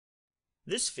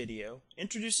This video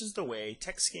introduces the way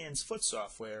TechScan's foot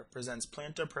software presents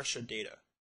plantar pressure data.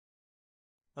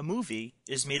 A movie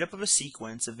is made up of a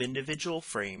sequence of individual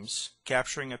frames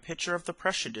capturing a picture of the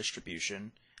pressure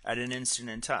distribution at an instant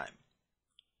in time.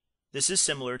 This is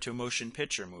similar to a motion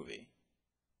picture movie.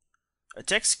 A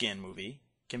TechScan movie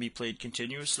can be played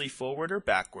continuously forward or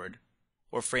backward,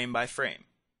 or frame by frame.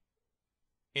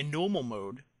 In normal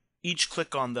mode, each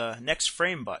click on the Next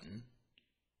Frame button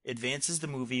advances the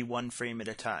movie one frame at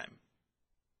a time.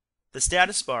 The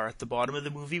status bar at the bottom of the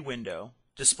movie window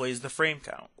displays the frame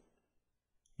count.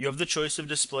 You have the choice of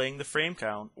displaying the frame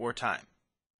count or time.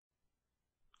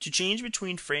 To change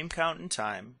between frame count and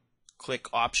time, click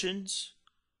Options,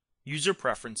 User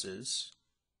Preferences,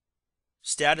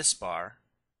 Status Bar,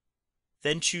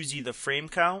 then choose either frame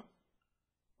count,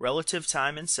 relative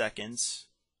time in seconds,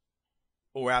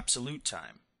 or absolute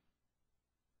time.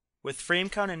 With frame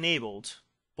count enabled,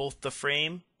 both the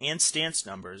frame and stance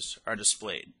numbers are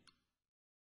displayed.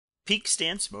 Peak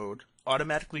stance mode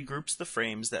automatically groups the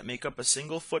frames that make up a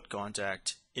single foot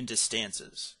contact into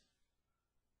stances.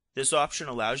 This option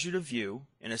allows you to view,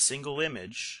 in a single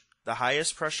image, the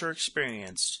highest pressure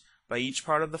experienced by each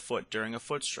part of the foot during a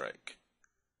foot strike.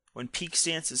 When peak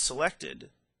stance is selected,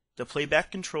 the playback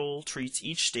control treats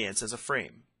each stance as a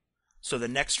frame, so the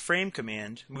Next Frame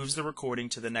command moves the recording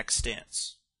to the next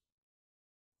stance.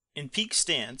 In peak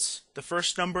stance, the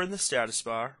first number in the status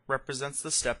bar represents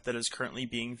the step that is currently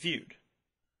being viewed.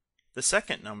 The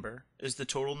second number is the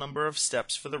total number of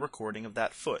steps for the recording of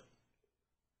that foot.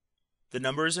 The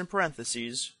numbers in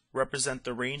parentheses represent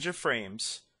the range of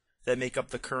frames that make up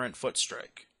the current foot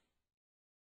strike.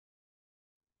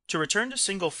 To return to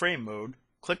single frame mode,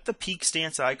 click the peak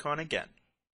stance icon again.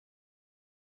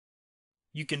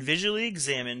 You can visually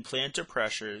examine plantar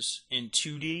pressures in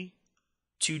 2D,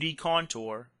 2D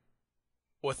contour,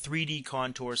 or 3D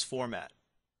contours format.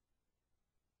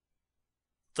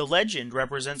 The legend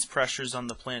represents pressures on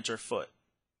the plantar foot.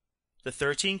 The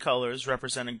 13 colors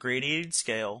represent a gradated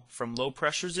scale from low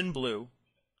pressures in blue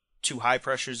to high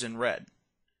pressures in red.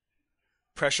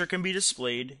 Pressure can be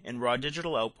displayed in raw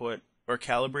digital output or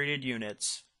calibrated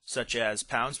units such as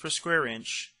pounds per square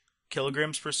inch,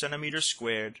 kilograms per centimeter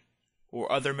squared, or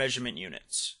other measurement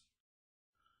units.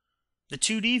 The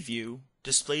 2D view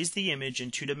displays the image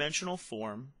in two-dimensional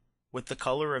form with the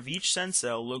color of each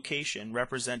sensor location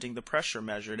representing the pressure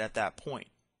measured at that point.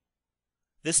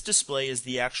 This display is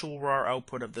the actual raw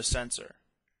output of the sensor,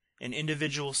 and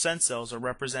individual sensors are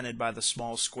represented by the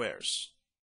small squares.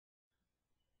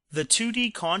 The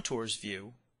 2D contours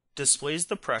view displays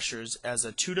the pressures as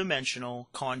a two-dimensional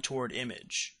contoured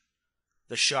image.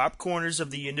 The sharp corners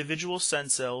of the individual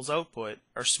sensors output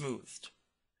are smoothed,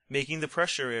 making the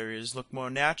pressure areas look more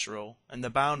natural and the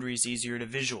boundaries easier to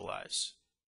visualize.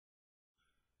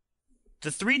 The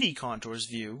 3D contours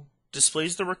view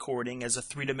displays the recording as a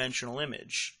three-dimensional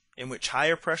image, in which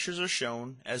higher pressures are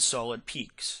shown as solid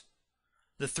peaks.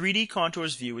 The 3D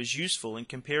contours view is useful in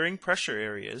comparing pressure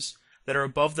areas that are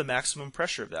above the maximum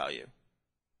pressure value.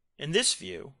 In this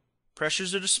view,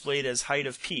 pressures are displayed as height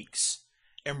of peaks,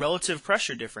 and relative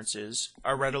pressure differences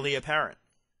are readily apparent.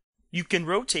 You can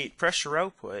rotate pressure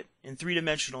output in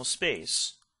three-dimensional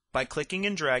space by clicking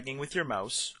and dragging with your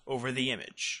mouse over the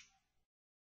image.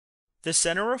 The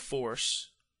center of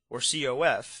force, or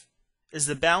COF, is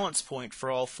the balance point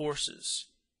for all forces.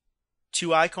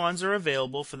 Two icons are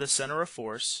available for the center of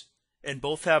force, and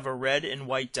both have a red and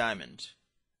white diamond.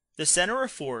 The center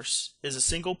of force is a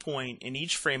single point in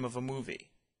each frame of a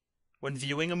movie. When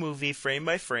viewing a movie frame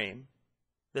by frame,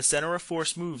 the center of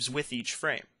force moves with each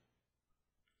frame.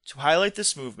 To highlight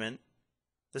this movement,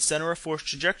 the center of force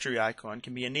trajectory icon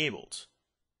can be enabled.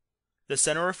 The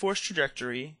center of force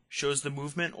trajectory shows the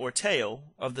movement or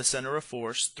tail of the center of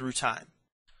force through time.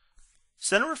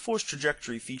 Center of force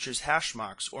trajectory features hash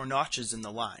marks or notches in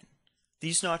the line.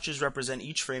 These notches represent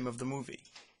each frame of the movie.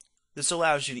 This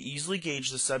allows you to easily gauge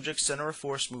the subject's center of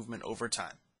force movement over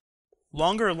time.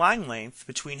 Longer line length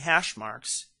between hash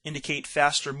marks indicate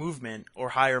faster movement or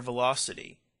higher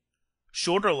velocity.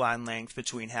 Shorter line length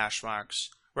between hash marks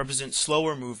represent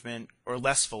slower movement or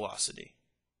less velocity.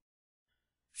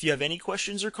 If you have any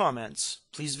questions or comments,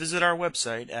 please visit our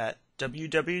website at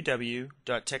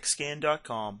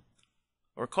www.techscan.com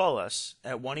or call us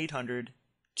at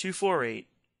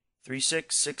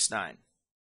 1-800-248-3669.